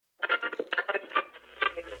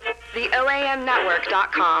The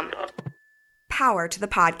OAMnetwork.com. Power to the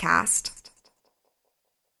podcast.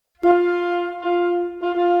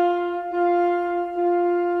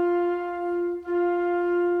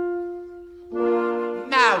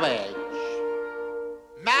 Marriage.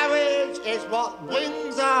 Marriage is what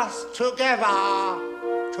brings us together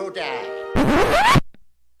today.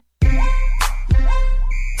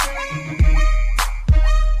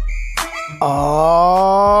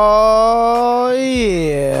 Oh,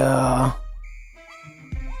 yeah.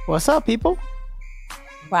 What's up, people?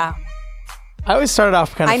 Wow. I always started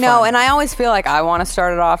off kind of I know, fun. and I always feel like I want to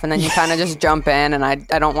start it off, and then you kind of just jump in, and I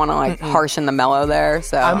don't want to, like, harshen the mellow there,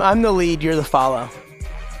 so... I'm the lead, you're the follow.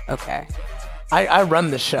 Okay. I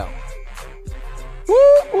run the show.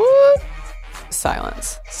 Woo, woo.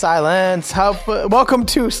 Silence. Silence. Welcome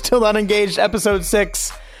to Still Not Engaged, episode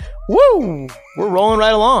 6. Woo! We're rolling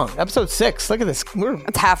right along. Episode 6. Look at this.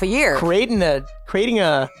 It's half a year. creating a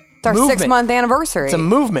It's our movement. 6-month anniversary. It's a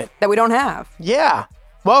movement. that we don't have. Yeah.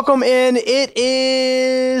 Welcome in. It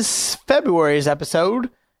is February's episode,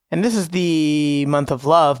 and this is the month of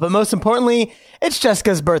love. But most importantly, it's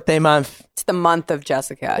Jessica's birthday month. It's the month of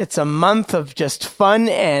Jessica. It's a month of just fun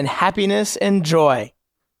and happiness and joy,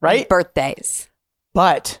 right? Birthdays.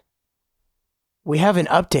 But we have an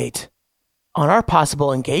update on our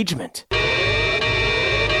possible engagement.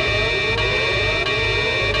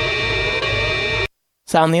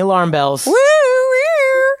 Sound the alarm bells. Woo!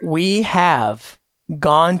 Woo. We have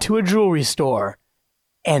gone to a jewelry store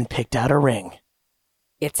and picked out a ring.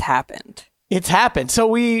 It's happened. It's happened. So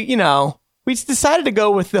we decided to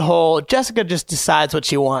go with the whole Jessica just decides what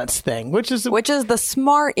she wants thing, which is the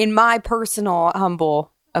smart, in my personal,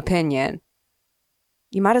 humble opinion.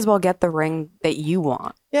 You might as well get the ring that you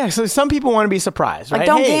want. yeah. So some people want to be surprised, right? Like,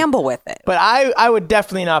 don't Hey, gamble with it. But I would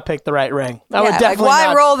definitely not pick the right ring. I would definitely why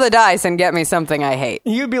not. roll the dice and get me something I hate?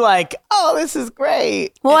 You'd be like, oh, this is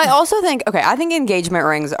great. Well, I also think, I think engagement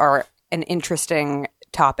rings are an interesting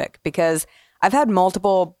topic because I've had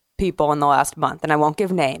multiple people in the last month, and I won't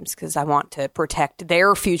give names because I want to protect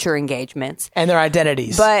their future engagements. And their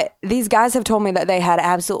identities. But these guys have told me that they had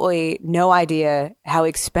absolutely no idea how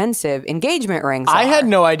expensive engagement rings are. I had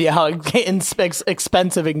no idea how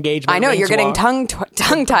expensive engagement I know, rings you're getting were.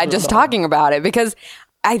 tongue-tied just talking about it because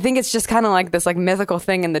I think it's just kind of like this like mythical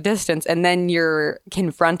thing in the distance, and then you're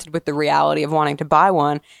confronted with the reality of wanting to buy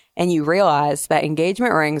one, and you realize that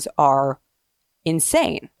engagement rings are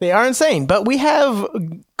insane. They are insane, but we have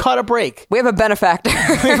caught a break. We have a benefactor.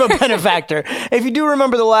 We have a benefactor. If you do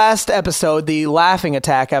remember the last episode, the laughing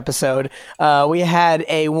attack episode, we had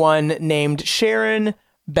a one named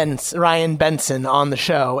Ryan Benson on the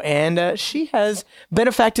show, and she has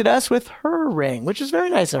benefacted us with her ring, which is very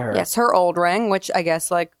nice of her. Yes, her old ring, which I guess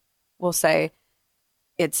like we'll say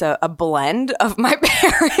it's a blend of my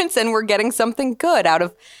parents, and we're getting something good out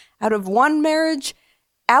of one marriage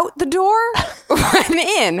out the door, one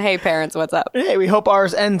in. Hey, parents, what's up? Hey, we hope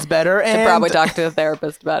ours ends better. Should probably talk to a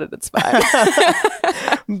therapist about it. It's fine.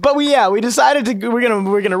 But we decided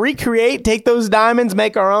we're gonna recreate, take those diamonds,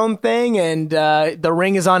 make our own thing, and the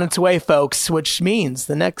ring is on its way, folks. Which means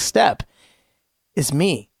the next step is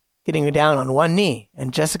me getting down on one knee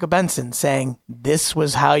and Jessica Benson saying, "This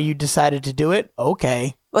was how you decided to do it."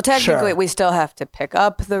 Okay. Well, technically, Sure. we still have to pick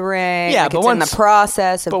up the ring. Yeah, like, but it's once- in the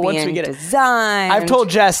process of but once being we get it- designed. I've told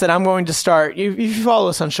Jess that I'm going to start. If you follow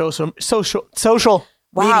us on social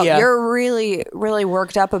Wow, media, you're really, really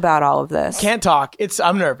worked up about all of this. can't talk.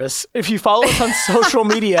 I'm nervous. If you follow us on social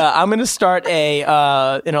media, I'm going to start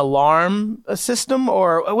an alarm system,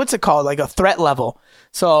 or what's it called? Like a threat level.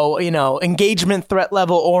 So, engagement threat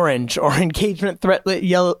level orange or engagement threat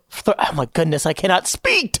yellow. Oh my goodness, I cannot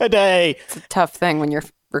speak today. It's a tough thing when you're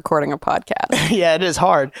recording a podcast. Yeah, it is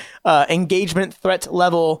hard. Engagement threat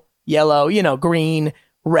level yellow, green,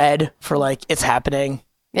 red for like it's happening.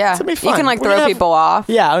 Yeah, It's gonna be you fun. can like We're gonna throw have- people off.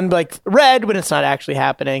 Yeah, and like red when it's not actually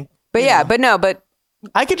happening. But yeah, but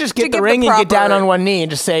I could just To get the give the ring and get down proper- on one knee and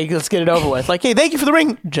just say, let's get it over with. Like, hey, thank you for the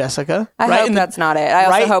ring, Jessica. I Right hope in the- that's not it. I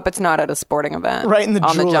also right- hope it's not at a sporting event. right in the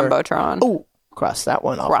on jeweler. the Jumbotron. Oh, cross that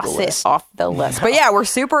one off Cross the it list. off the list. But yeah, we're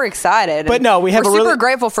super excited. But no, we have we're a really- super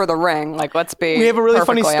grateful for the ring. Like, let's be. We have a really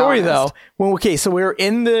funny perfectly story honest. though. So we were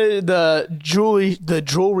in the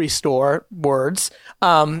jewelry store.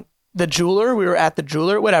 The jeweler. We were at the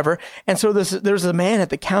jeweler, whatever. And so there's a man at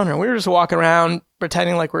the counter. And we were just walking around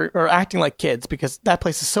pretending like or acting like kids because that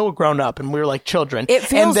place is so grown up and we were like children. It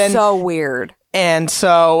feels and then, so weird. And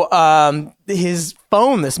so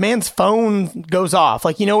this man's phone goes off.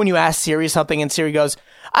 Like, when you ask Siri something and Siri goes,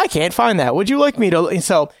 I can't find that. Would you like me to? And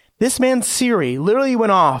so this man's Siri literally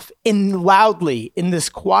went off loudly in this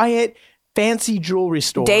quiet fancy jewelry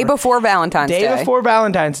store. Day before Valentine's Day. Day before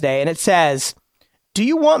Valentine's Day. And it says, do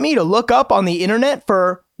you want me to look up on the internet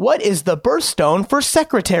for what is the birthstone for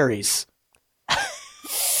secretaries?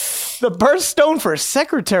 The birthstone for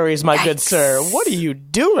secretaries, my good sir. What are you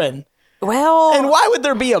doing? Well, And why would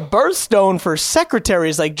there be a birthstone for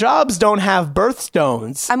secretaries? Like, jobs don't have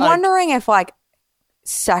birthstones. I'm wondering if like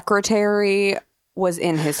secretary was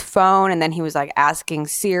in his phone and then he was like asking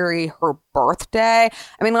Siri her birthday.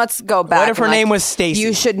 I mean, let's go back. What if her name was Stacy?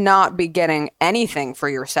 You should not be getting anything for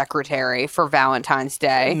your secretary for Valentine's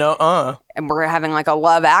Day. No, And we're having like a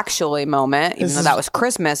Love Actually moment, even though that was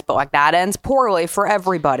Christmas, but like that ends poorly for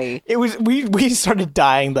everybody. It was we started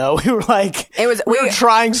dying though. We were like, we were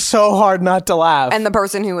trying so hard not to laugh. And the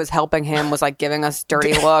person who was helping him was like giving us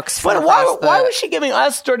dirty looks. But why was she giving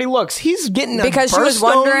us dirty looks? He's getting because she was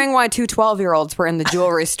wondering why 2 12-year-olds were in the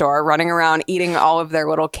jewelry store running around eating all of their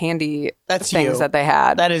little candy things that they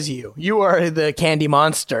had. That is you. You are the candy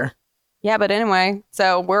monster. Yeah, but anyway,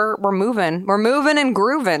 so we're moving and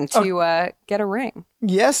grooving to get a ring.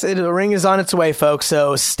 Yes, the ring is on its way, folks.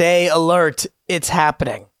 So stay alert. It's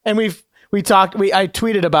happening. And I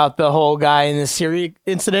tweeted about the whole guy in the Siri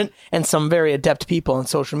incident, and some very adept people on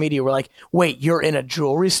social media were like, "Wait, you're in a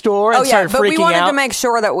jewelry store?" And started but we wanted out. to make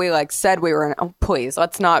sure that we like said we were in. Oh, please,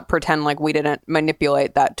 let's not pretend like we didn't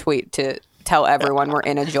manipulate that tweet to tell everyone we're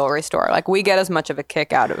in a jewelry store. Like, we get as much of a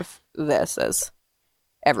kick out of this as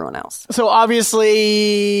everyone else. So obviously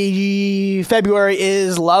February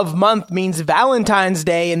is Love Month, means Valentine's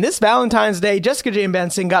Day. And this Valentine's Day, Jessica Jane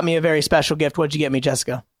Benson got me a very special gift. What'd you get me,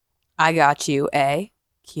 Jessica? I got you a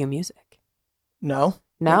cue music. No.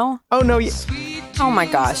 No? Oh, no. Oh my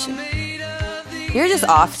gosh. You're just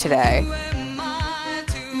off today.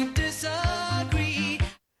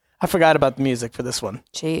 I forgot about the music for this one.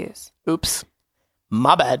 Jeez. Oops.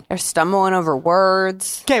 My bad. They're stumbling over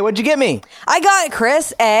words. Okay, what'd you get me? I got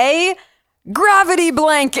Chris a gravity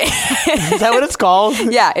blanket. Is that what it's called?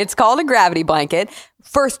 Yeah, it's called a gravity blanket.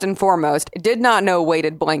 First and foremost, did not know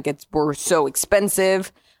weighted blankets were so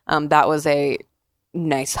expensive. That was a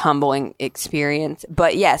nice, humbling experience.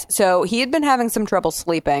 But yes, so he had been having some trouble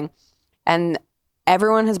sleeping, and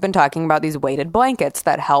everyone has been talking about these weighted blankets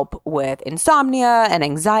that help with insomnia and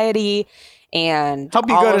anxiety and help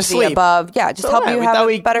you all go to of the sleep. above. Yeah, just help you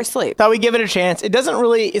have better sleep. Thought we'd give it a chance. It doesn't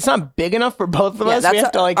really, it's not big enough for both of us. That's we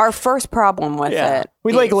have to our first problem with it.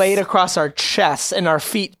 We like lay it across our chests and our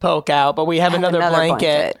feet poke out, but we have another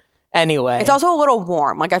blanket. Anyway. It's also a little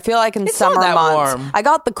warm. Like, I feel like in summer not that months, warm. I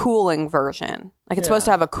got the cooling version. Like, it's supposed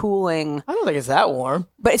to have a cooling, I don't think it's that warm.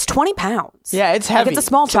 but it's 20 pounds. Yeah, it's heavy. Like, it's a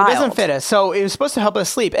small So it child. doesn't fit us. So it was supposed to help us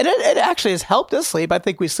sleep. And it actually has helped us sleep. I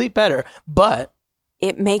think we sleep better. But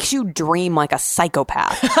It makes you dream like a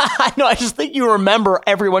psychopath. I know, I just think you remember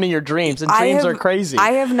every one of your dreams. And dreams are crazy.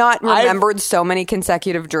 I have not remembered so many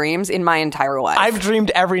consecutive dreams in my entire life. I've dreamed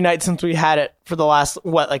every night since we had it for the last,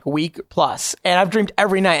 week plus. And I've dreamed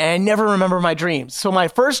every night, and I never remember my dreams. So my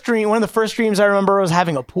first dream, one of the first dreams I remember was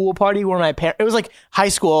having a pool party where my parents, it was like high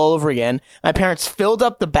school all over again. My parents filled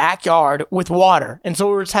up the backyard with water. And so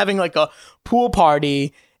we were just having like a pool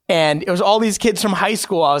party, and it was all these kids from high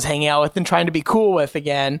school I was hanging out with and trying to be cool with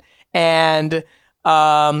again. And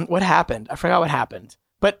what happened? I forgot what happened.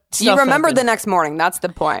 But you remember the next morning. That's the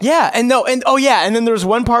point. Yeah, and then there was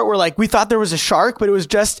one part where like we thought there was a shark, but it was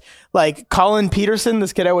just like Colin Peterson,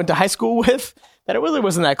 this kid I went to high school with, that it really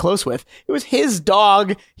wasn't that close with. It was his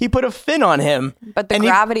dog. He put a fin on him. But the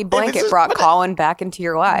gravity blanket brought Colin back into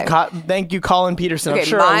your life. Thank you, Colin Peterson. Okay, I'm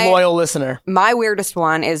sure a loyal listener. My weirdest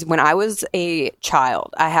one is when I was a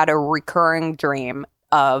child, I had a recurring dream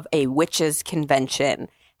of a witches convention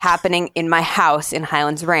happening in my house in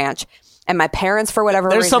Highlands Ranch. And my parents, for whatever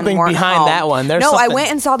reason, There's something weren't behind home. that one. I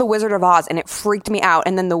went and saw The Wizard of Oz, and it freaked me out.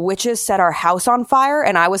 And then the witches set our house on fire,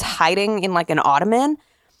 and I was hiding in like an ottoman,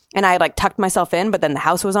 and I like tucked myself in, but then the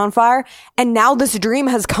house was on fire. And now this dream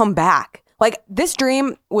has come back. Like, this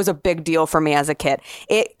dream was a big deal for me as a kid.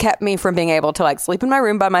 It kept me from being able to like sleep in my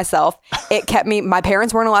room by myself. It kept me, my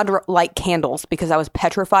parents weren't allowed to light candles because I was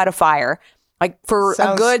petrified of fire. Like, for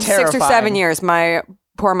a good terrifying. 6 or 7 years, my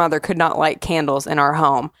poor mother could not light candles in our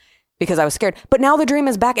home because I was scared. But now the dream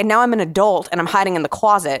is back, and now I'm an adult, and I'm hiding in the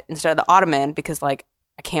closet instead of the ottoman because, like,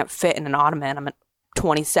 I can't fit in an ottoman. I'm a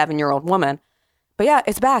 27-year-old woman. But yeah,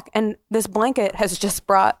 it's back, and this blanket has just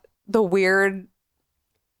brought the weird.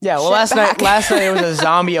 Yeah, well, last night it was a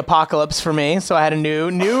zombie apocalypse for me, so I had a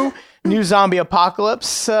new zombie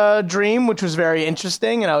apocalypse dream, which was very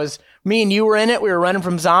interesting. And me and you were in it. We were running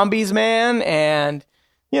from zombies, man, and.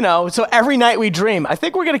 So every night we dream. I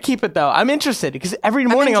think we're going to keep it, though. I'm interested because every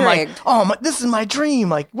morning I'm like, this is my dream.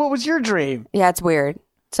 Like, what was your dream? Yeah, it's weird.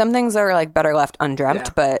 Some things are like better left undreamt, Yeah.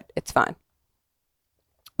 but it's fine.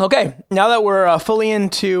 Okay, now that we're fully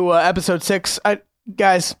into episode 6,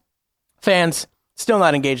 guys, fans, Still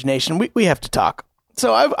Not Engaged Nation, we have to talk.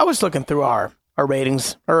 So I was looking through our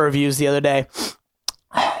ratings, our reviews the other day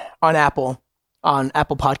on Apple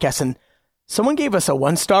Podcasts, and someone gave us a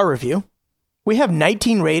 1-star review. We have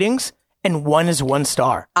 19 ratings, and 1 is 1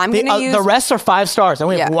 star. The rest are 5 stars, and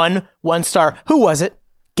we have 1 star. Who was it?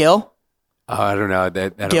 Gil? I don't know.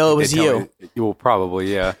 Gil, it was you. Well,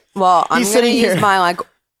 probably, yeah. Well, I'm He's going to sitting use here. my like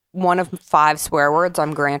one of 5 swear words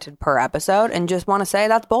I'm granted per episode, and just want to say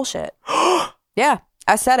that's bullshit. Yeah,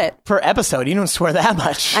 I said it. Per episode. You don't swear that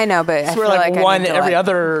much. I know, but I swear feel like I one need to, every like-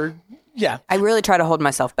 other. Yeah. I really try to hold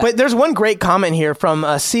myself back. But there's one great comment here from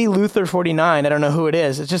C. Luther49. I don't know who it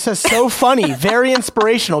is. It just says, so funny, very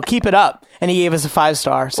inspirational. Keep it up. And he gave us a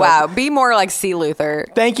 5-star. So Wow, be more like C. Luther.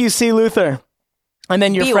 thank you, C. Luther. And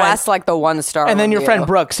then your Be friend, less like the 1-star. and then your review. friend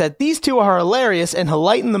Brooke said, these two are hilarious and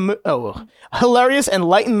lighten the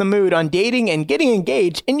mood on dating and getting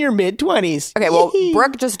engaged in your mid-20s. Okay, well,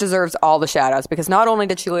 Brooke just deserves all the shout outs because not only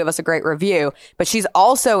did she leave us a great review, but she's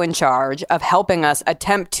also in charge of helping us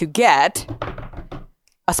attempt to get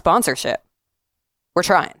a sponsorship. We're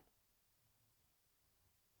trying.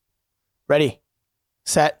 Ready,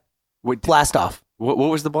 set, Wait, blast off. what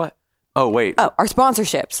was the black? Oh, wait. Oh, our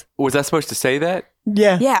sponsorships. Was I supposed to say that?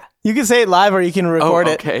 Yeah. Yeah. You can say it live or you can record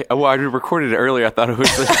it. Okay. Well, I recorded it earlier. I thought it was.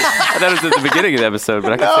 I thought it was at the beginning of the episode,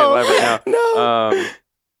 but I can say it live right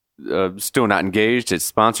now. No. Still Not Engaged. It's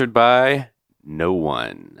sponsored by no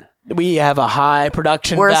one. We have a high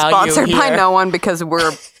production We're value sponsored by here. no one because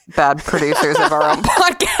we're bad producers of our own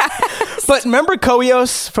podcast. But remember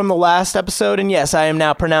Koios from the last episode? And yes, I am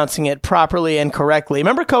now pronouncing it properly and correctly.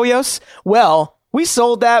 Remember Koios? Well, we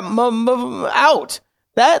sold that out.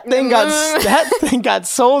 That thing got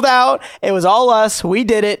sold out. It was all us. We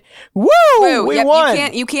did it. Woo! We Yep,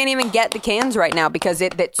 won. You can't even get the cans right now because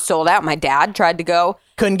it sold out. My dad tried to go.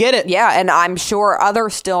 Couldn't get it. Yeah, and I'm sure other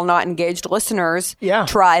Still Not Engaged listeners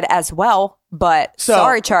tried as well. But So,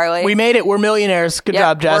 sorry, Charlie. We made it. We're millionaires. Good Yep,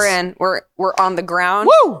 job, Jess. We're in. We're on the ground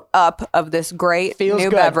Woo! up of this great Feels new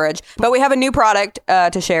good. beverage. But we have a new product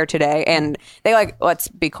to share today, and they let's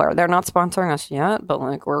be clear, they're not sponsoring us yet, but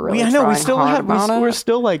we're really I know. We trying still hard have. about it. We're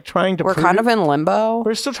still like trying to. We're prove kind of in limbo.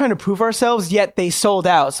 We're still trying to prove ourselves. Yet they sold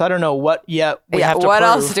out. So I don't know what yet we have to what prove.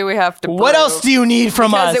 else do we have to prove? What else do you need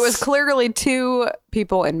from us? Because it was clearly 2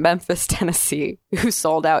 people in Memphis, Tennessee who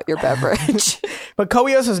sold out your beverage. But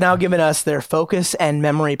Koios has now given us their focus and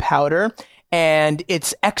memory powder, and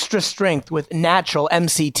it's extra strength with natural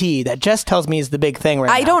MCT. That Jess tells me is the big thing right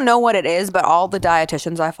now. I don't know what it is, but all the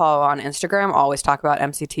dietitians I follow on Instagram always talk about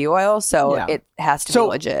MCT oil, so Yeah. it has to be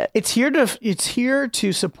legit. It's here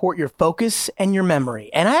to support your focus and your memory.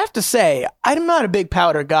 And I have to say, I'm not a big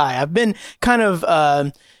powder guy. I've been kind of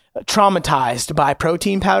traumatized by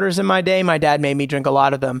protein powders in my day. My dad made me drink a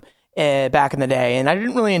lot of them back in the day, and I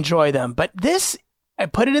didn't really enjoy them. But this, I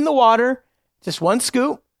put it in the water, just 1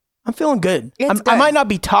 scoop. I'm feeling good. It's I good. might not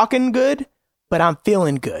be talking good, but I'm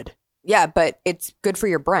feeling good. Yeah, but it's good for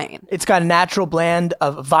your brain. It's got a natural blend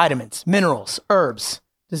of vitamins, minerals, herbs,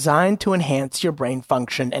 designed to enhance your brain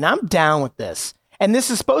function. And I'm down with this. And this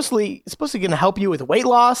is supposedly going to help you with weight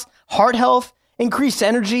loss, heart health, increased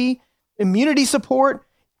energy, immunity support,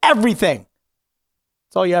 everything.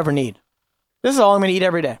 It's all you ever need. This is all I'm going to eat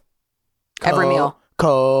every day. Every meal.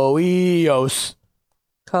 Koios.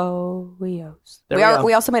 Koios. There we go.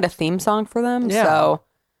 We also made a theme song for them, Yeah. so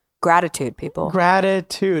gratitude, people.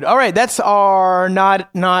 Gratitude. All right, that's our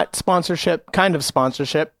not sponsorship, kind of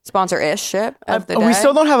sponsorship. Sponsor-ish ship of the day. We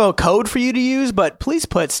still don't have a code for you to use, but please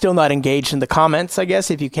put Still Not Engaged in the comments, I guess,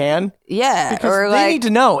 if you can. Yeah, Because or they need to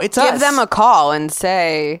know. It's give us. them a call and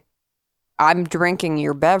say, I'm drinking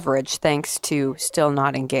your beverage thanks to Still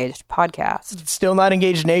Not Engaged podcast. Still Not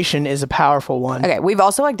Engaged Nation is a powerful one. Okay, we've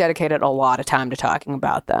also dedicated a lot of time to talking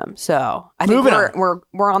about them, so I think Moving on.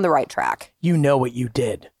 we're on the right track. You know what you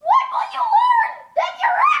did. What will you learn? That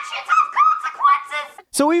your actions have consequences!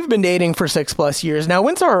 So we've been dating for 6+ years now.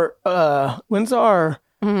 When's our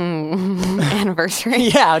Anniversary.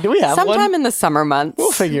 yeah, do we have Sometime one? in the summer months.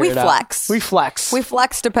 We'll figure it out. We flex. We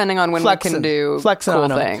flex depending on when we can do flexing cool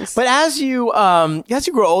on 'em. things. But as you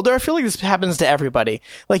grow older, I feel like this happens to everybody.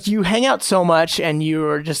 Like you hang out so much and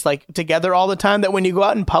you're just like together all the time that when you go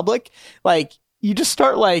out in public, like you just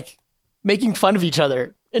start like making fun of each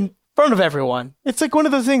other in front of everyone. It's like one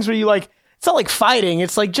of those things where you like, It's not like fighting.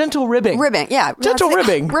 It's like gentle ribbing. Ribbing, yeah. Gentle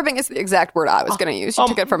ribbing. Ribbing is the exact word I was going to use. You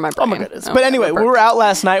took it from my brain. Oh my goodness! But anyway, we were out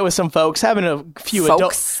last night with some folks having a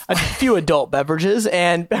few adult beverages,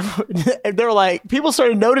 and they were like, people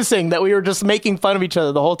started noticing that we were just making fun of each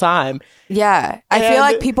other the whole time. Yeah, I feel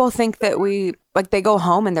like people think that they go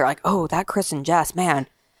home and they're like, oh, that Chris and Jess, man,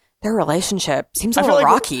 their relationship seems a little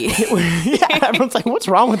rocky. Yeah, everyone's like, what's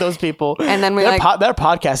wrong with those people? And then their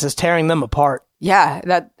podcast is tearing them apart. Yeah,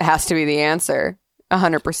 that has to be the answer.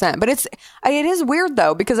 100%. But it is weird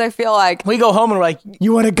though, because I feel like we go home and we're like,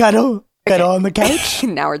 you want to cuddle on the couch?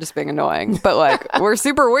 Now we're just being annoying, but like we're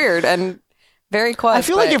super weird and very close. I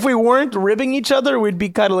feel like if we weren't ribbing each other, we'd be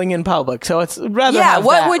cuddling in public. So it's rather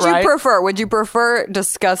what would you prefer? Would you prefer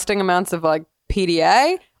disgusting amounts of like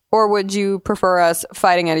PDA? Or would you prefer us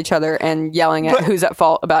fighting at each other and yelling at who's at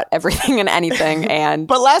fault about everything and anything? And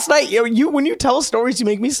but last night, when you tell stories, you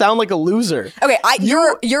make me sound like a loser. Okay,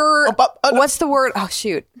 you're what's the word? Oh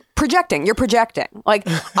shoot, projecting. You're projecting. Like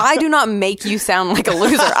I do not make you sound like a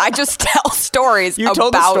loser. I just tell stories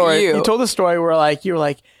about you. You told the story where you were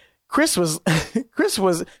like. Chris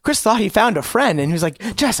thought he found a friend, and he was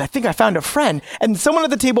like, Jess, I think I found a friend. And someone at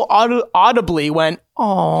the table audibly went,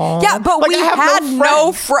 oh. Yeah, but we had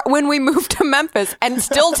no when we moved to Memphis, and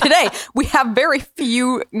still today, we have very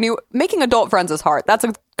few making adult friends is hard. That's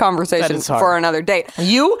a conversation for another date.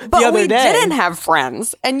 But we didn't have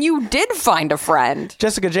friends, and you did find a friend.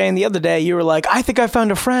 Jessica Jane, the other day, you were like, I think I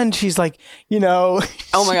found a friend. She's like, oh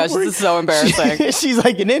my gosh, this is so embarrassing. She's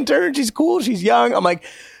like an intern. She's cool. She's young. I'm like,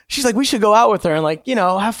 she's like, we should go out with her and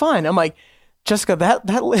have fun. I'm like, Jessica,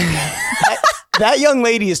 that young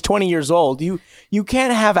lady is 20 years old. You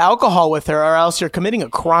can't have alcohol with her or else you're committing a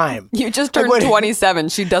crime. You just turned 27.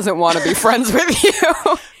 She doesn't want to be friends with you.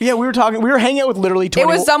 Yeah, we were hanging out with literally 20.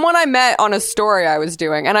 It was someone I met on a story I was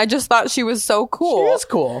doing, and I just thought she was so cool. She is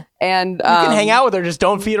cool. And you can hang out with her, just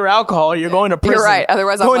don't feed her alcohol or you're going to prison. You're right.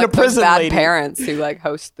 Otherwise, I'm like those bad parents who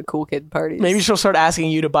host the cool kid parties. Maybe she'll start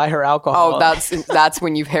asking you to buy her alcohol. Oh, that's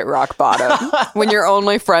when you've hit rock bottom. When your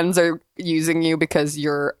only friends are using you because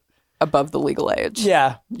you're above the legal age.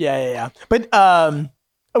 Yeah. But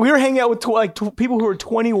we were hanging out with people who were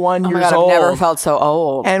 21 years old. I've never felt so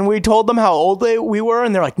old. And we told them how old we were,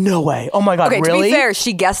 and they're like, no way. Oh my God, okay, really? To be fair,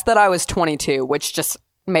 she guessed that I was 22, which just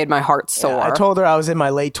made my heart sore. Yeah, I told her I was in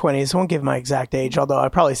my late 20s. I won't give my exact age, although I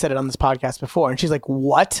probably said it on this podcast before. And she's like,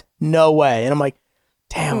 what? No way. And I'm like,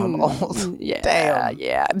 damn, I'm old. Yeah, damn.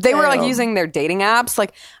 Yeah. They were using their dating apps.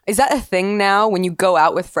 Is that a thing now? When you go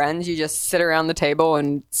out with friends, you just sit around the table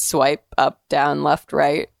and swipe up, down, left,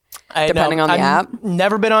 right? Depending on the app.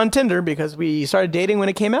 Never been on Tinder because we started dating when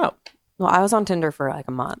it came out. Well, I was on Tinder for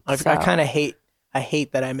a month. I kind of hate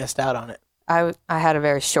that I missed out on it. I had a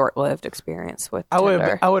very short-lived experience with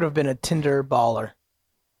Tinder. I would have been a Tinder baller.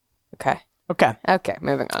 Okay,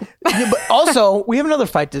 moving on. Yeah, but also, we have another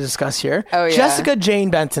fight to discuss here. Oh, yeah. Jessica Jane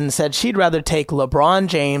Benson said she'd rather take LeBron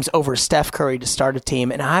James over Steph Curry to start a team,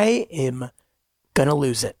 and I am going to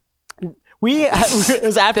lose it.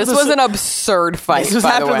 This was an absurd fight. This was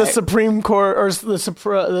after the Supreme Court or the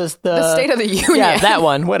State of the Union. Yeah, that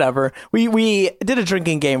one. Whatever. We did a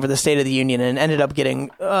drinking game for the State of the Union and ended up getting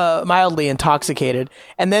mildly intoxicated.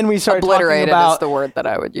 And then we started obliterated talking about is the word that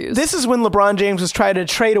I would use. This is when LeBron James was trying to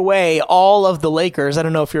trade away all of the Lakers. I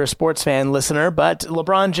don't know if you're a sports fan listener, but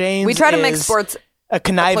LeBron James. We try to make sports a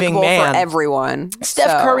conniving man for everyone.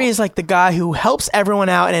 Steph Curry is like the guy who helps everyone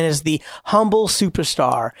out and is the humble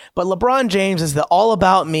superstar. But LeBron James is the all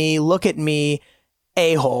about me, look at me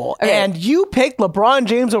a-hole. Okay. And you picked LeBron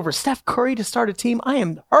James over Steph Curry to start a team. I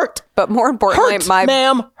am hurt. But more importantly,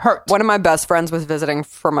 hurt. One of my best friends was visiting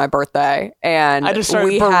for my birthday, and I just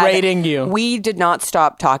started berating you. We did not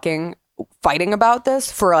stop fighting about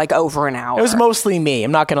this for over an hour. It was mostly me.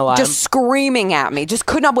 I'm not going to lie. Just screaming at me. Just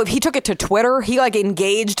could not believe he took it to Twitter. He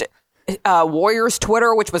engaged Warriors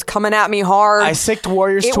Twitter, which was coming at me hard. I sicked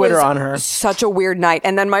Warriors Twitter on her. Such a weird night.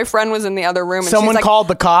 And then my friend was in the other room. And someone called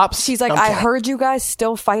the cops. She's like, I heard you guys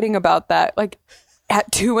still fighting about that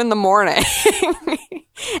at 2 a.m.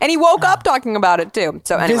 And he woke up talking about it too.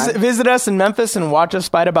 So anyway. Visit us in Memphis and watch us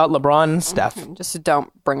fight about LeBron and Steph. Just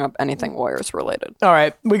don't bring up anything Warriors related. All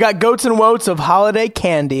right. We got goats and woats of holiday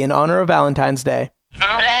candy in honor of Valentine's Day.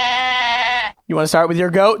 You want to start with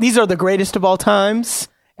your goat? These are the greatest of all times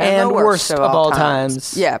and the worst of all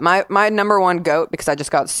times. Yeah. My number one goat, because I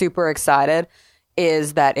just got super excited,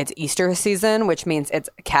 is that it's Easter season, which means it's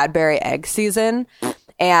Cadbury egg season.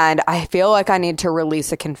 And I feel like I need to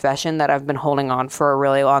release a confession that I've been holding on for a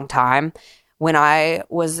really long time. When I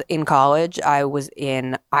was in college, I was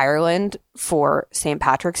in Ireland for St.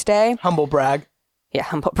 Patrick's Day. Humble brag. Yeah,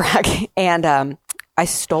 humble brag. And I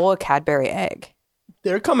stole a Cadbury egg.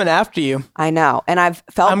 They're coming after you. I know. And I've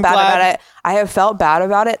felt I'm bad glad- about it. I have felt bad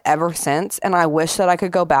about it ever since. And I wish that I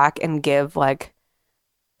could go back and give like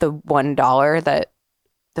the $1 that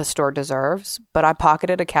the store deserves. But I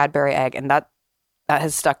pocketed a Cadbury egg, and that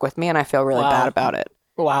has stuck with me, and I feel really Wow. bad about it.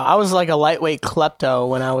 Wow, I was like a lightweight klepto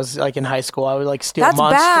when I was like in high school. I would like steal That's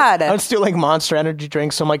bad. I would steal like Monster Energy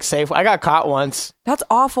drinks from like Safeway. I got caught once. That's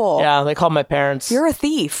awful. Yeah, they called my parents. You're a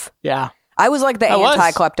thief. Yeah. I was like the I was.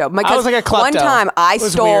 anti-klepto. I was like a klepto. One time I It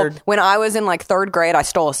was stole, weird. when I was in like 3rd grade, I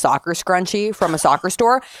stole a soccer scrunchie from a soccer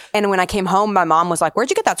store. And when I came home, my mom was like, "Where'd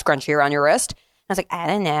you get that scrunchie around your wrist?" And I was like, "I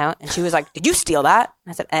don't know." And she was like, "Did you steal that?"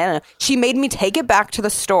 And I said, "I don't know." She made me take it back to the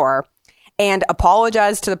store and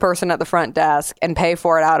apologize to the person at the front desk and pay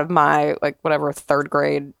for it out of my like whatever 3rd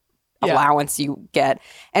grade Yeah. allowance you get.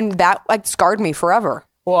 And that like scarred me forever.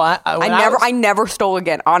 Well, I never stole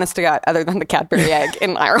again, honest to God, other than the Cadbury egg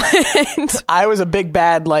in Ireland. I was a big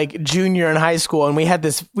bad like junior in high school, and we had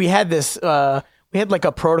like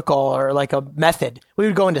a protocol or like a method. We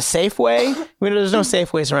would go into Safeway. There's no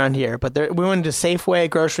Safeways around here, but we went into Safeway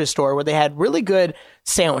grocery store where they had really good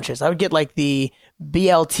sandwiches. I would get like the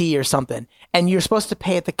BLT or something, and you're supposed to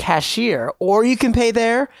pay at the cashier, or you can pay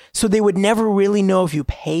there. So they would never really know if you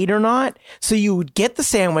paid or not. So you would get the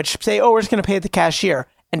sandwich, say, "Oh, we're just going to pay at the cashier,"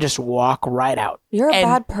 and just walk right out. You're a And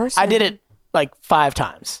bad person. I did it like 5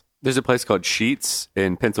 times. There's a place called Sheetz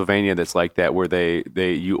in Pennsylvania that's like that, where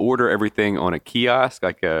you order everything on a kiosk,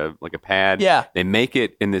 like a pad. Yeah. They make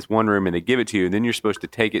it in this one room and they give it to you, and then you're supposed to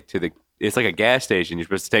take it to it's like a gas station. You're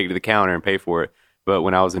supposed to take it to the counter and pay for it. But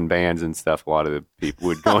when I was in bands and stuff, a lot of the people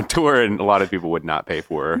would go on tour, and a lot of people would not pay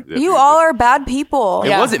for it. You all are bad people. It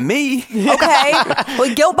wasn't me. Okay.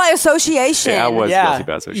 Well, guilt by association. Yeah, I was Yeah, guilty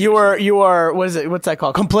by association. you are. What's that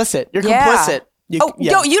called? Complicit. You're Yeah. complicit. You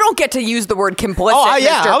don't get to use the word complicit,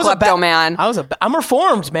 yeah, Mr. I was a Klepto Man. I'm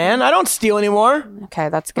reformed, man. I don't steal anymore. Okay,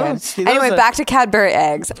 that's good. Oh, see, that Anyway, was a- back to Cadbury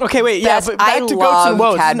eggs. Okay, wait, Best- but back I to goats love and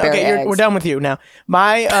woes. Cadbury Okay, eggs. we're done with you now.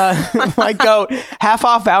 My my goat, half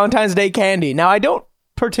off Valentine's Day candy. Now I don't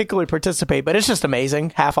particularly participate, but it's just amazing.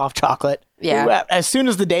 Half off chocolate. Yeah. As soon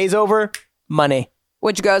as the day's over, money.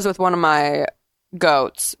 Which goes with one of my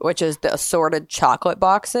goats, which is the assorted chocolate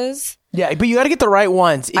boxes. Yeah, but you got to get the right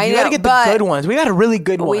ones. You I got to know, get the but good ones. We got a really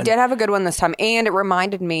good one. We did have a good one this time, and it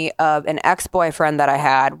reminded me of an ex-boyfriend that I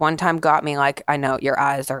had. One time got me like, I know your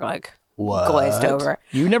eyes are like glazed over.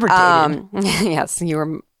 You never dated. Yes, you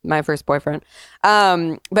were my first boyfriend.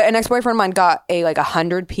 But an ex-boyfriend of mine got a like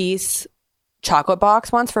 100-piece chocolate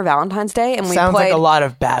box once for Valentine's Day, and we Sounds played like a lot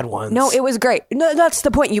of bad ones. No, it was great. No, that's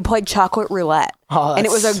the point. You played chocolate roulette. Oh, and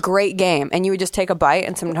it was that's- a great game. And you would just take a bite,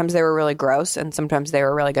 and sometimes they were really gross, and sometimes they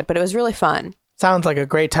were really good. But it was really fun. Sounds like a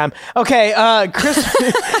great time. Okay,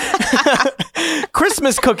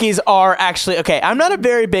 Christmas cookies are actually okay. I'm not a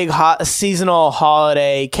very big seasonal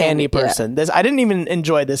holiday candy person. I didn't even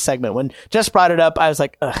enjoy this segment when Jess brought it up. I was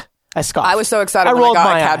like, ugh. I scoffed. I was so excited when I rolled got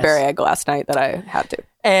my a eyes. Cadbury egg last night that I had to.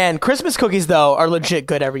 And Christmas cookies, though, are legit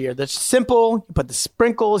good every year. They're simple. You put the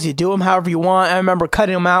sprinkles. You do them however you want. I remember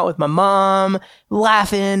cutting them out with my mom,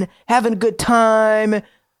 laughing, having a good time.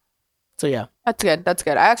 So, yeah. That's good. That's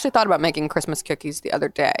good. I actually thought about making Christmas cookies the other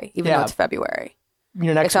day, even Yeah. though it's February.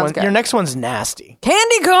 Your next sounds one. good. Your next one's nasty.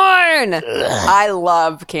 Candy corn! I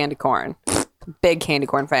love candy corn. Big candy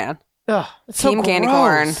corn fan. Ugh, it's Team so candy gross.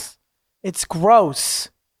 corn. It's gross.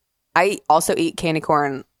 I also eat candy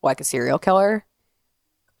corn like a serial killer.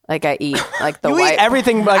 Like I eat like the You white eat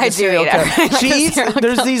everything like I a do serial eat killer. everything like She a eats. serial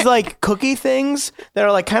There's killer. these like cookie things that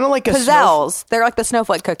are like kind of like a Pizzelles. They're like the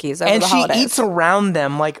snowflake cookies over and the she holidays. eats around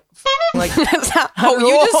them like. Oh,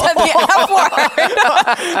 you just said the F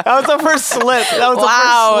word. That was the first slip. That was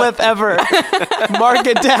Wow. the first slip ever. Mark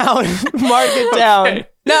it down. Mark it down.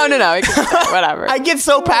 No. You can start, whatever. I get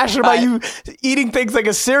so passionate about you eating things like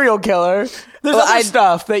a serial killer. There's other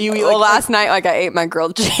stuff that you eat. well, like, last night, like I ate my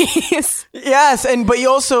grilled cheese. yes, but you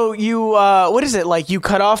also what is it like? You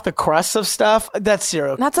cut off the crusts of stuff. That's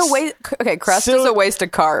cereal. That's a waste. Okay, crust Cer- is a waste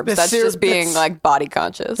of carbs. the That's cer- just being that's- like body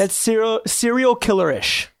conscious. That's serial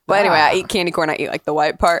killer-ish. But anyway, I eat candy corn. I eat like the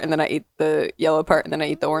white part, and then I eat the yellow part, and then I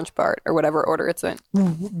eat the orange part, or whatever order it's in.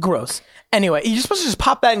 Gross. Anyway, you're supposed to just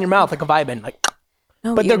pop that in your mouth like a Vibin, like.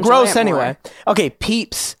 No, But you they're enjoy gross it more. anyway. Okay,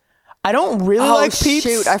 Peeps. I don't really Oh like Peeps.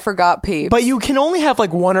 shoot! I forgot Peeps. But you can only have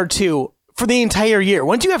like one or two for the entire year.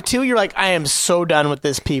 Once you have two, you're like, I am so done with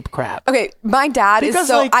this Peep crap. Okay, my dad Because, is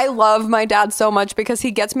so. like- I love my dad so much because he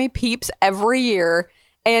gets me Peeps every year,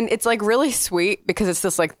 and it's like really sweet because it's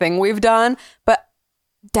this like thing we've done. But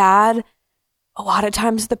Dad a lot of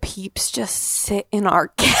times the Peeps just sit in our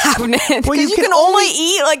cabinet because Well, you can only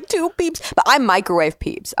eat like 2 Peeps. But I microwave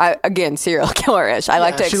Peeps. Again, serial killer-ish. I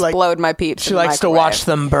like to explode my Peeps. She likes to watch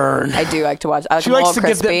them burn. I do like to watch. I like She them likes all to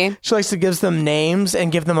crispy. she likes to give them names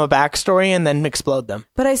and give them a backstory and then explode them.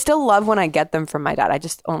 But I still love when I get them from my dad. I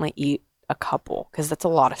just only eat a couple because that's a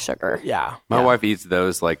lot of sugar. Yeah. My wife eats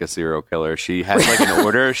those like a serial killer. She has like an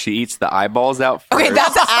order. She eats the eyeballs out first. Okay,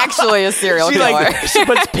 that's actually a serial She killer. she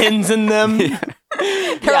puts pins in them.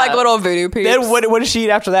 They're like little voodoo Peeps. Then what does she eat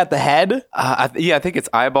after that? The head? I think it's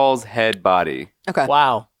eyeballs, head, body. Okay.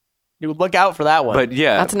 Wow. You would look out for that one. But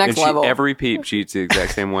yeah, That's next and level. Every Peep she eats the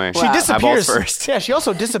exact same way. she Wow. disappears Eyeballs first. Yeah, she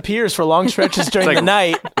also disappears for long stretches during It's the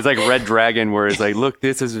night. It's like Red Dragon, where it's like, look,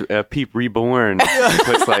 this is a Peep reborn. He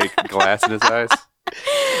puts like glass in his eyes.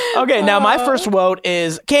 Okay, now my first vote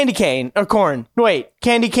is candy cane or corn. Wait,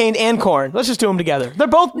 candy cane and corn. Let's just do them together. They're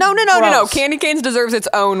both No. gross. Candy canes deserves its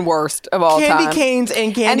own worst of all Candy time. canes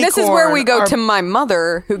and candy And this corn is where we go are- to my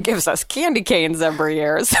mother, who gives us candy canes every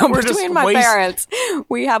year. So We're just between my parents,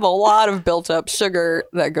 we have a lot of built-up sugar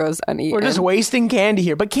that goes uneaten. We're just wasting candy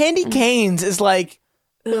here. But candy canes is like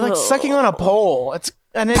sucking on a pole.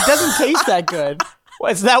 And it doesn't taste that good.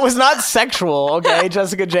 That was not sexual, okay,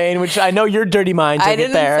 Jessica Jane, which I know your dirty mind took I it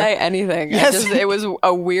didn't there. say anything. Yes. It was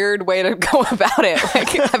a weird way to go about it.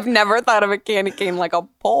 Like, I've never thought of a candy cane like a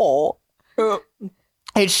pole.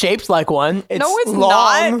 It's shaped like one. It's No, it's long.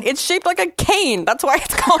 not. It's shaped like a cane. That's why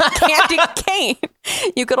it's called candy cane.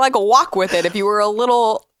 You could like walk with it if you were a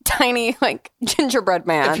little tiny like gingerbread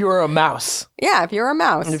man. If you were a mouse. Yeah, if you're a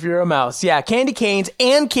mouse. If you're a mouse. Yeah, candy canes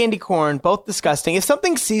and candy corn, both disgusting. If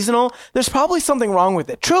something's seasonal, there's probably something wrong with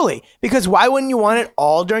it. Truly. Because why wouldn't you want it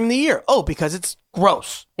all during the year? Oh, because it's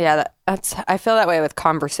gross. Yeah, that's. I feel that way with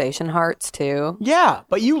conversation hearts too. Yeah,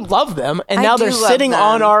 but you love them, and I now do they're love sitting them.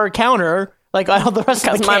 on our counter like all the rest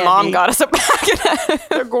of Because the my candy. mom got us a packet.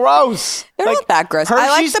 They're gross. They're not that gross. I like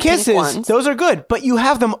Hershey's the pink Kisses, ones. those are good, but you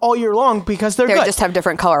have them all year long because they're They good. just have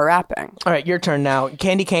different color wrapping. All right, your turn now.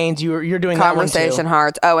 Candy canes, you're doing that one Conversation too.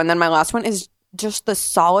 hearts. Oh, and then my last one is just the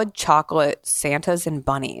solid chocolate Santas and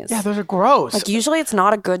bunnies. Yeah, those are gross. Like usually it's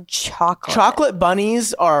not a good chocolate. Chocolate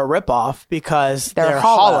bunnies are a ripoff because They're they're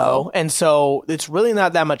hollow, and so it's really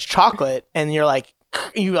not that much chocolate, and you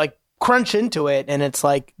crunch into it, and it's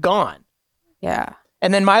like gone. Yeah.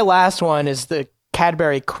 And then my last one is the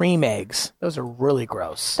Cadbury cream eggs. Those are really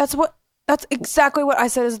gross. That's exactly what I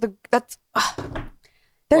said is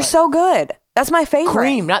they're so good. That's my favorite.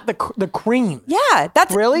 Cream, not the cream. Yeah,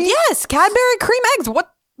 that's Really? Yes, Cadbury cream eggs.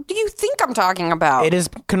 What do you think I'm talking about? It is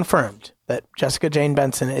confirmed that Jessica Jane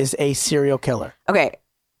Benson is a serial killer. Okay.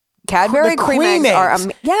 Cadbury The cream eggs are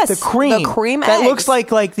yes, the cream eggs. that looks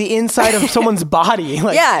like the inside of someone's body.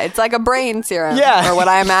 Like, yeah, it's like a brain serum. Yeah. Or what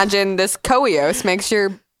I imagine this Coios makes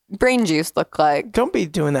your brain juice look like. don't be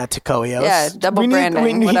doing that to Coios. Yeah, double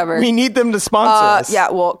branding, whatever. We need them to sponsor us.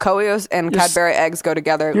 Yeah, well, Coios and Cadbury eggs go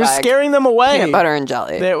together You're like scaring them away. peanut butter and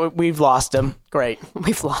jelly. We've lost them. Great.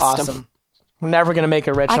 We've lost Awesome. them. We're never going to make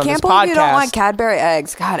it rich I on can't this believe podcast. you don't like Cadbury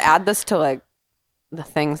eggs. God, add this to like the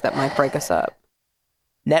things that might break us up.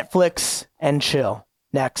 Netflix and chill.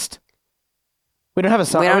 Next. We don't have a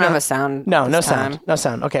sound. We don't Oh, have a sound. No, this no time. sound. No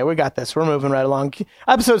sound. Okay, we got this. We're moving right along.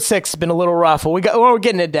 Episode 6 has been a little rough. We're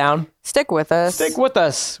getting it down. Stick with us. Stick with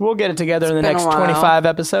us. We'll get it together in the been a next while. 25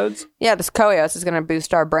 episodes. Yeah, this Coios is going to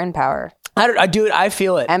boost our brain power. I do it. I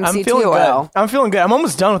feel it. I'm feeling MC2OL. good. I'm feeling good. I'm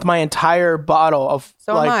almost done with my entire bottle of.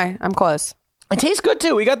 So am I. I'm close. It tastes good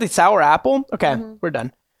too. We got the sour apple. Okay, we're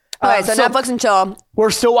done. Okay, so Netflix and chill.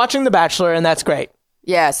 We're still watching The Bachelor, and that's great.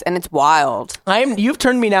 Yes, and it's wild. You've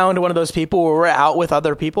turned me now into one of those people where we're out with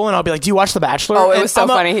other people, and I'll be like, "Do you watch The Bachelor?" Oh, it And was so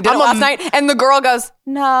funny. He did I'm it last night, and the girl goes,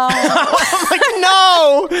 "No." I'm like,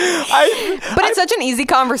 no. But it's such an easy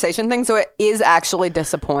conversation thing, so it is actually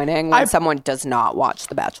disappointing when someone does not watch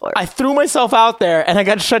The Bachelor. I threw myself out there, and I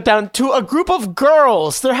got shut down to a group of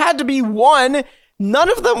girls. There had to be one.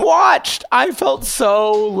 None of them watched. I felt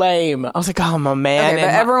so lame. I was like, "Oh, my man!" Okay, but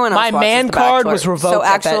And everyone else my watches man The card Bachelor. was revoked. So at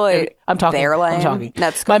that- actually, I'm talking. they're lame? I'm talking.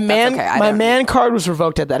 That's my good. man. That's okay. My man card was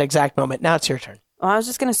revoked at that exact moment. Now it's your turn. Well, I was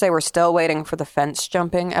just going to say we're still waiting for the fence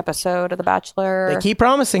jumping episode of The Bachelor. They keep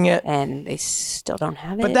promising it. and they still don't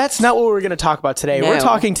have it. But that's not what we're going to talk about today. No. We're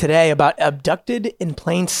talking today about Abducted in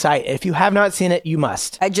Plain Sight. If you have not seen it, you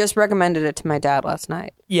must. I just recommended it to my dad last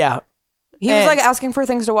night. Yeah. He was And- like asking for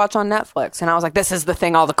things to watch on Netflix, and I was like, "This is the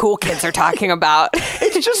thing all the cool kids are talking about."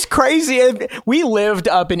 It's just crazy. We lived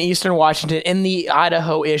up in Eastern Washington in the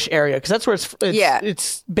Idaho-ish area because that's where it's Yeah.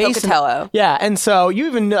 it's based. Pocatello. Yeah, and so you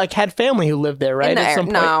even had family who lived there, right? In the At some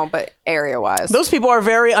point. no, but area-wise. Those people are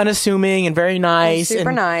very unassuming and very nice.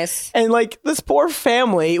 Super nice. And like this poor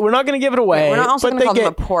family, we're not going to give it away. We're not also but going to call they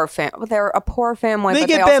them a poor family. They're a poor family, They but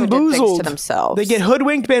get they also did things bamboozled to themselves. They get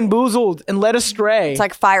hoodwinked, bamboozled, and led astray. It's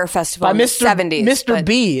like Fire Festival by in the 70s. Mr. but-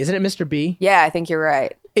 B. Isn't it Mr. B? Yeah, I think you're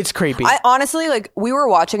right. It's creepy. I honestly, like, we were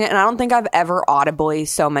watching it, and I don't think I've ever audibly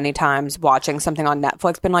so many times watching something on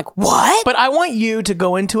Netflix been like, what? But I want you to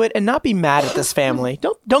go into it and not be mad at this family.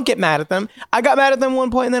 Don't get mad at them. I got mad at them at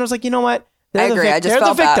one point, and then I was like, you know what? I agree. I just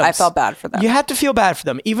felt bad. I felt bad for them. You have to feel bad for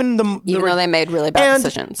them, even though they made really bad and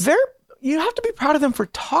decisions. You have to be proud of them for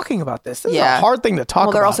talking about this. This is Yeah. a hard thing to talk about.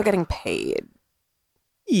 Well, they're also getting paid,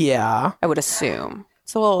 Yeah, I would assume.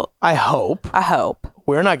 So I hope I hope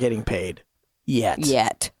we're not getting paid yet.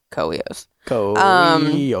 Koyos.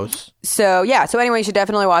 Koyos. So yeah. So anyway, you should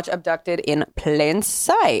definitely watch Abducted in Plain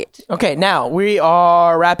Sight. Okay, now we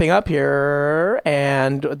are wrapping up here,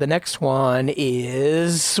 and the next one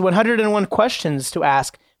is 101 questions to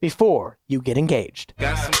ask before you get engaged.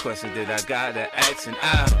 Got some questions that I gotta ask, and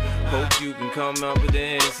I hope you can come up with the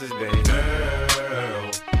answers, baby.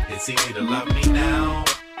 Girl, it's easy to love me now.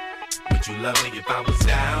 Would you love me if I was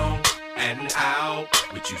down and out?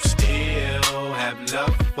 Would you still have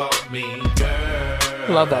love for me, girl?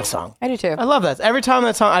 Love that song. I do too. I love that. Every time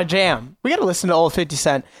that song, I jam. We got to listen to old 50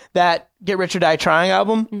 Cent. That Get Rich or Die Trying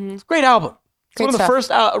album. It's a great album. It's Great one of the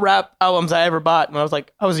stuff. first rap albums I ever bought when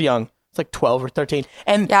I was young. It's like 12 or 13.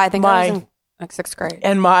 And Yeah, I think I was in like 6th grade.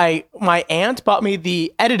 And my aunt bought me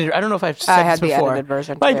the edited. I don't know if I've said I had this the before. edited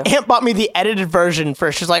version, My too. aunt bought me the edited version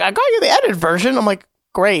first. She's like, I got you the edited version. I'm like,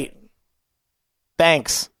 great,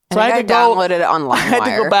 thanks. I think I downloaded it on LimeWire. I had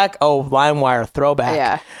to go back. Oh, LimeWire throwback.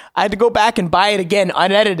 Yeah. I had to go back and buy it again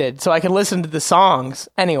unedited so I can listen to the songs.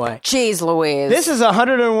 Anyway, Jeez Louise. this is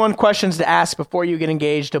 101 questions to ask before you get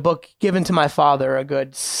engaged. A book given to my father a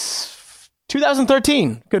good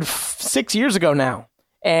 2013, good 6 years ago now.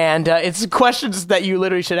 And it's questions that you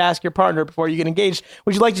literally should ask your partner before you get engaged.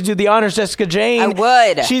 Would you like to do the honors, Jessica Jane? I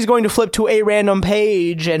would. She's going to flip to a random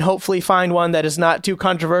page and hopefully find one that is not too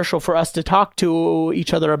controversial for us to talk to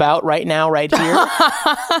each other about right now, right here.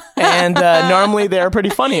 And normally they're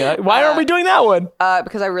pretty funny. Why aren't we doing that one?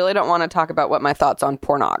 Because I really don't want to talk about what my thoughts on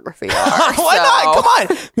pornography are. Why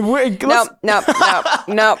not? Come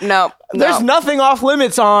on. Nope. There's nothing off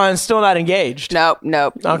limits on Still Not Engaged. Nope.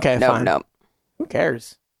 Okay, fine. Nope. Who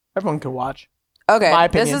cares? Everyone can watch. Okay, My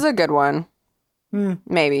this opinion. is a good one.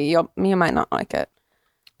 Maybe you might not like it.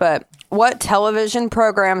 But what television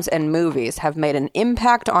programs and movies have made an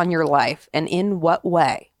impact on your life, and in what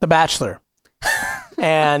way? The Bachelor.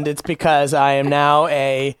 And it's because I am now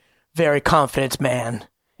a very confident man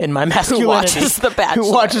in my masculinity. watches The Bachelor.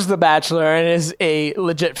 Who watches The Bachelor and is a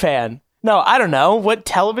legit fan. No, I don't know. What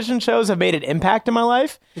television shows have made an impact in my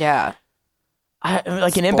life? Yeah.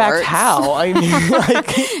 Like an impact Sports. how? I mean,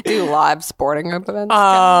 like, Do live sporting events?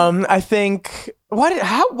 I think...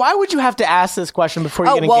 Why would you have to ask this question before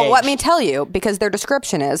you get engaged? Well, let me tell you, because their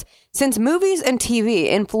description is, since movies and TV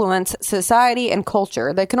influence society and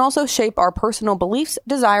culture, they can also shape our personal beliefs,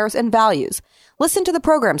 desires, and values. Listen to the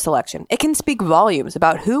program selection. It can speak volumes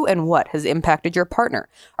about who and what has impacted your partner.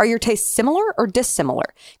 Are your tastes similar or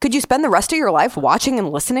dissimilar? Could you spend the rest of your life watching and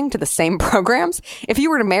listening to the same programs? If you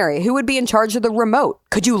were to marry, who would be in charge of the remote?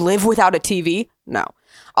 Could you live without a TV? No.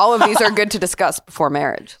 All of these are good to discuss before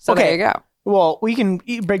marriage. So there you go. Well, we can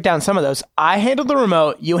break down some of those. I handle the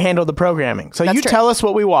remote, you handle the programming. So That's you true. tell us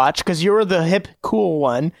what we watch because you're the hip, cool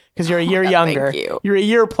one because you're a year younger. you. You're a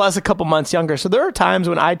year plus a couple months younger. So there are times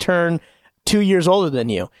when I turn 2 years older than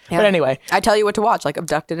you. Yeah. But anyway, I tell you what to watch, like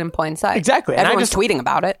Abducted in Plain Sight. Exactly. And I Everyone's just- tweeting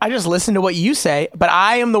about it. I just listen to what you say, but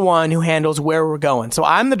I am the one who handles where we're going. So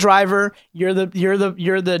I'm the driver. You're the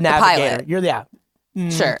navigator. pilot. You're the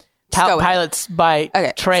Sure. Just go with it. pilots by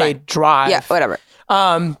Okay, trade fine. drive. Yeah, whatever.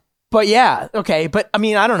 But yeah, okay. But I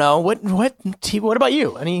mean, I don't know. What about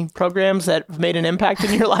you? Any programs that have made an impact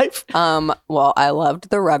in your life? Well, I loved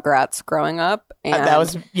the Rugrats growing up. And That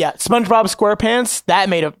was SpongeBob SquarePants. That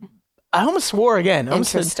made a. I almost swore again. I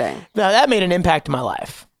almost said- Interesting. No, that made an impact in my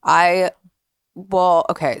life.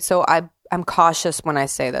 Okay, so I'm cautious when I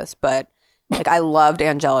say this, but like I loved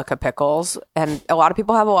Angelica Pickles, and a lot of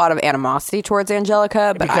people have a lot of animosity towards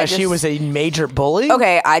Angelica, but Because she was a major bully.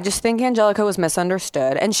 Okay, I just think Angelica was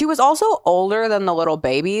misunderstood. And she was also older than the little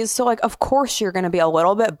babies. So, like, of course, you're going to be a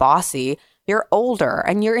little bit bossy. You're older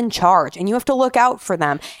and you're in charge and you have to look out for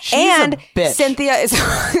them. She's and a bitch. Cynthia is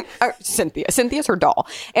Cynthia's her doll.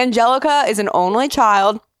 Angelica is an only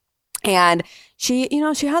child, and she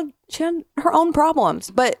had her own problems,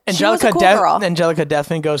 but she was a cool girl. Angelica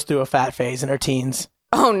definitely goes through a fat phase in her teens.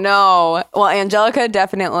 Oh no. Well, Angelica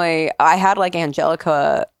definitely, I had like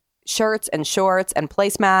Angelica, shirts and shorts and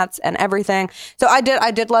placemats and everything. So I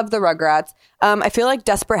did love the Rugrats. I feel like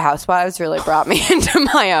Desperate Housewives really brought me into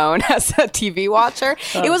my own as a TV watcher.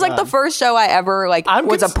 It was like the first show I ever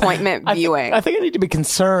was appointment viewing. I think I need to be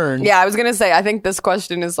concerned. Yeah, I was gonna say I think this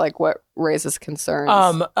question is like what raises concerns.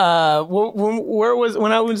 When I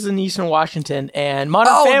was in Eastern Washington and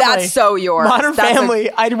Modern Family. Oh, that's so yours. Modern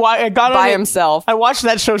Family. I got by on himself. I watched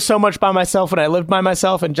that show so much by myself when I lived by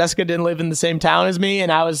myself, and Jessica didn't live in the same town as me,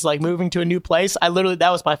 and I was like moving to a new place. That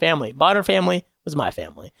was my family. Modern Family was my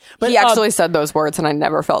family. But he actually said those words, and I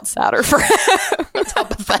never felt sadder for him. That's how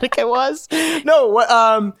pathetic it was.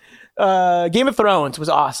 No, Game of Thrones was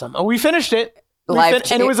awesome. We finished it. And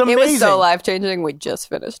it was amazing. It was so life-changing. We just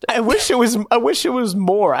finished it. I wish it was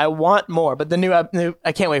more. I want more, but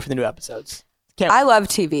I can't wait for the new episodes. I love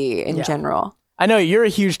TV in general. I know you're a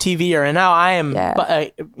huge TVer, and now I am,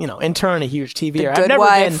 in turn, a huge TVer. The Good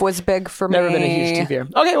Wife was big for me. Never been a huge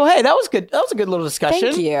TVer. Okay, well, hey, that was good. That was a good little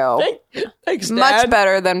discussion. Thank you. Thanks, Dad. Much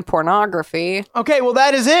better than pornography. Okay, well,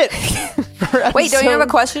 that is it. Wait, don't you have a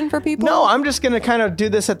question for people? No, I'm just going to kind of do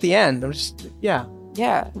this at the end. Yeah.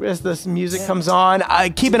 As this music comes on, I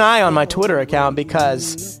keep an eye on my Twitter account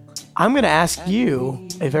because I'm going to ask you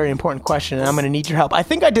a very important question, and I'm going to need your help. I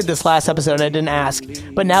think I did this last episode and I didn't ask,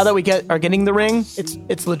 but now that we are getting the ring,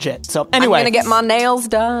 it's legit. So anyway, I'm going to get my nails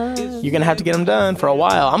done. You're going to have to get them done for a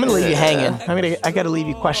while. I'm going to leave you hanging. I got to leave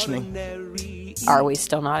you questioning. Are we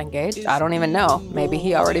still not engaged? I don't even know. Maybe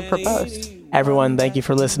he already proposed. Everyone, thank you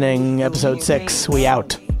for listening. Episode 6, we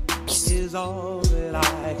out. Is all that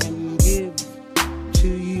I can give to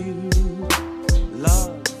you.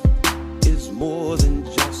 Love is more than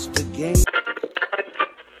just a game.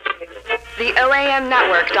 The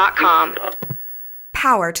OAMnetwork.com.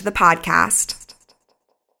 Power to the podcast.